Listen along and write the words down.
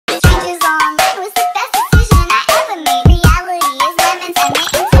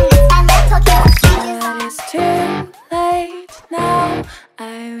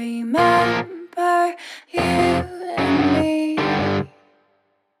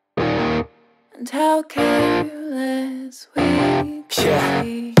and how careless we could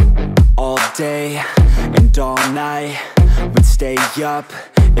be. All day and all night, we'd stay up,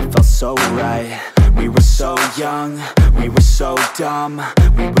 it felt so right. We were so young, we were so dumb.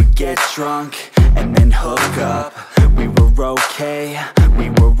 We would get drunk and then hook up. We were okay, we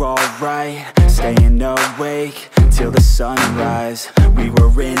were alright, staying awake till the sunrise. We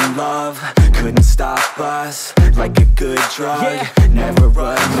were in love, couldn't stop us, like a good drug, never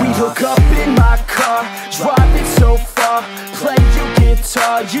enough. We hook up in my car, driving so far, play you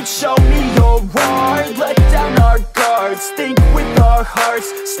guitar, you'd show me your art, let down our guards, think with our hearts,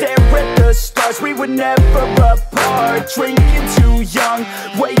 stare at the stars, we were never apart, drinking too young,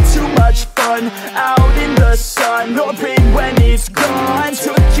 way too much fun, out in the sun, hoping when it's gone,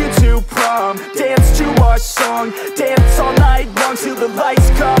 took you to prom, dance to our song, dance all night long till the lights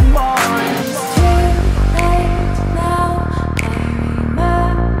come on.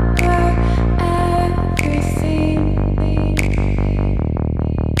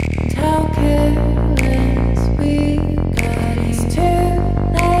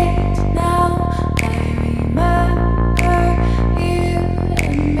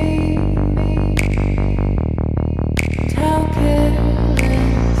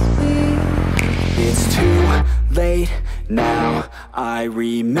 Late now, I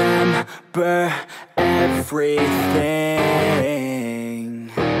remember everything,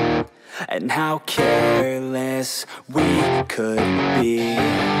 and how careless we could be,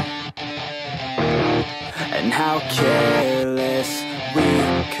 and how careless we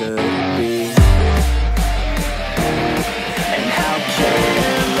could be, and how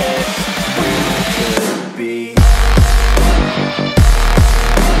careless we could be.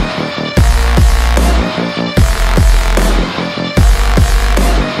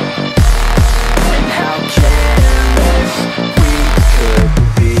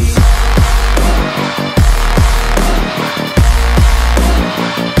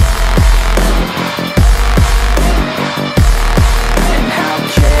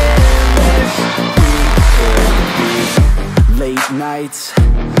 Nights,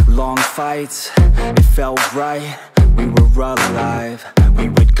 long fights, it felt right, we were alive. We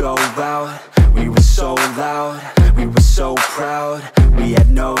would go out, we were so loud, we were so proud, we had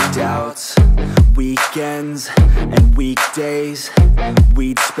no doubts. Weekends and weekdays,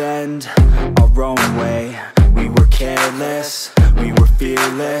 we'd spend our own way. We were careless, we were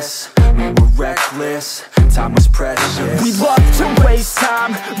fearless, we were reckless, time was precious. We loved to waste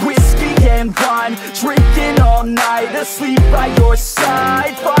time, whiskey and wine, drinking all night, asleep by your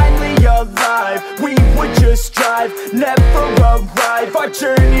side. Finally alive, we would just drive, never arrive. Our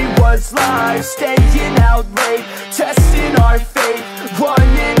journey was live, staying out late, testing our fate,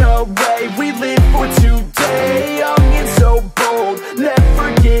 running away. We live for today, young and so bold,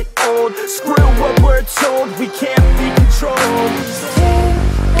 never get old. Screw what we're told, we can't be controlled.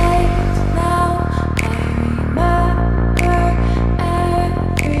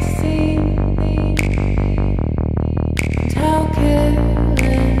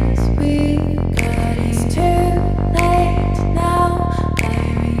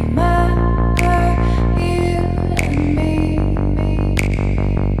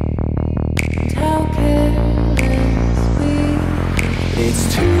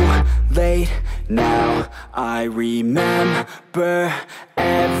 Late now, I remember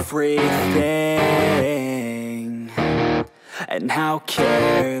everything, and how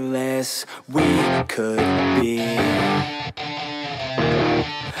careless we could be,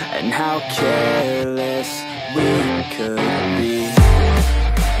 and how careless we could be,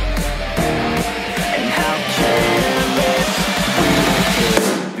 and how careless we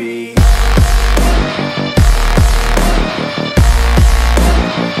could be.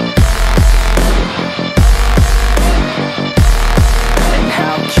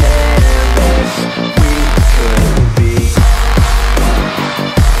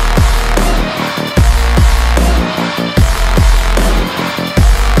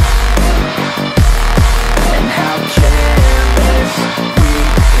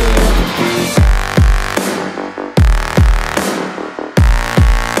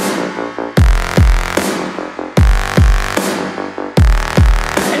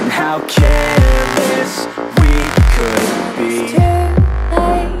 How careless we could be. It's too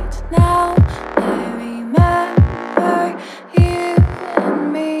late now, I remember you and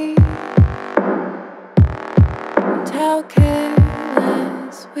me, and how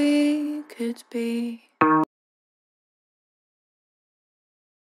careless we could be.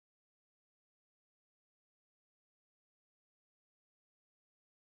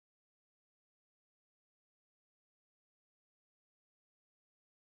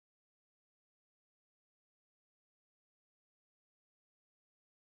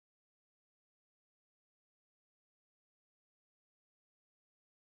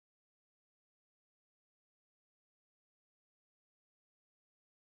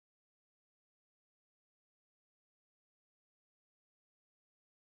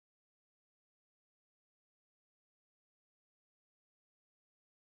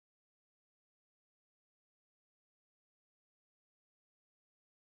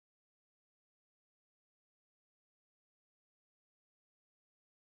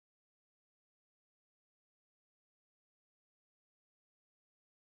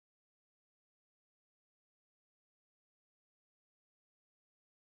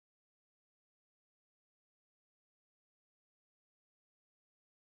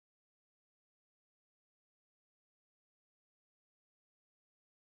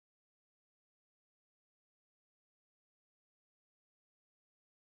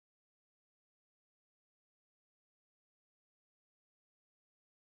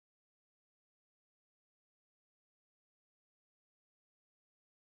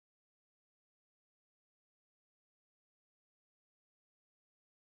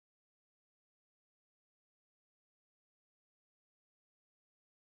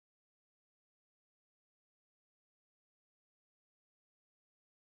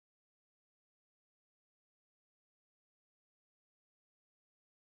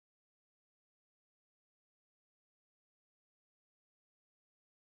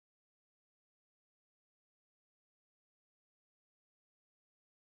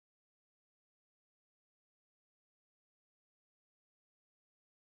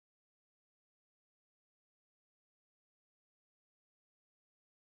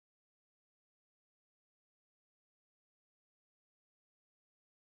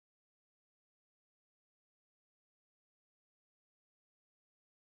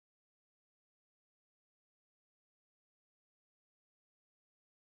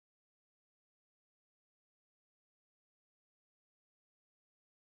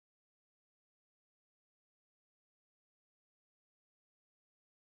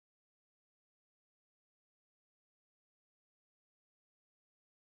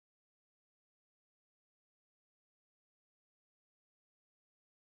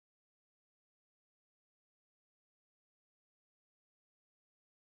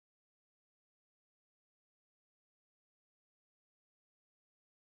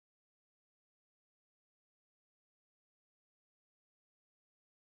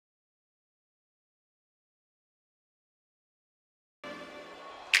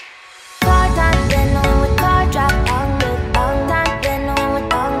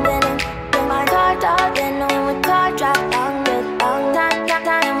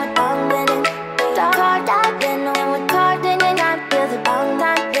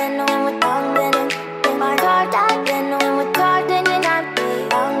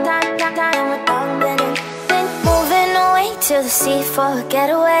 for a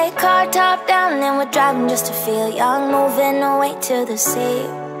getaway. Car top down and we're driving just to feel young. Moving away to the sea,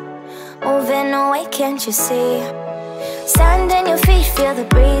 moving away, can't you see? Sand in your feet, feel the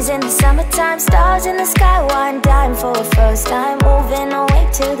breeze in the summertime. Stars in the sky, one dime for a first time. Moving away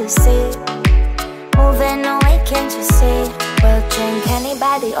to the sea, moving away, can't you see? We'll drink honey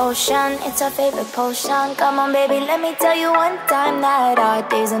by the ocean, it's our favorite potion. Come on baby, let me tell you one time that our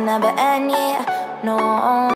days will never end, yeah, no.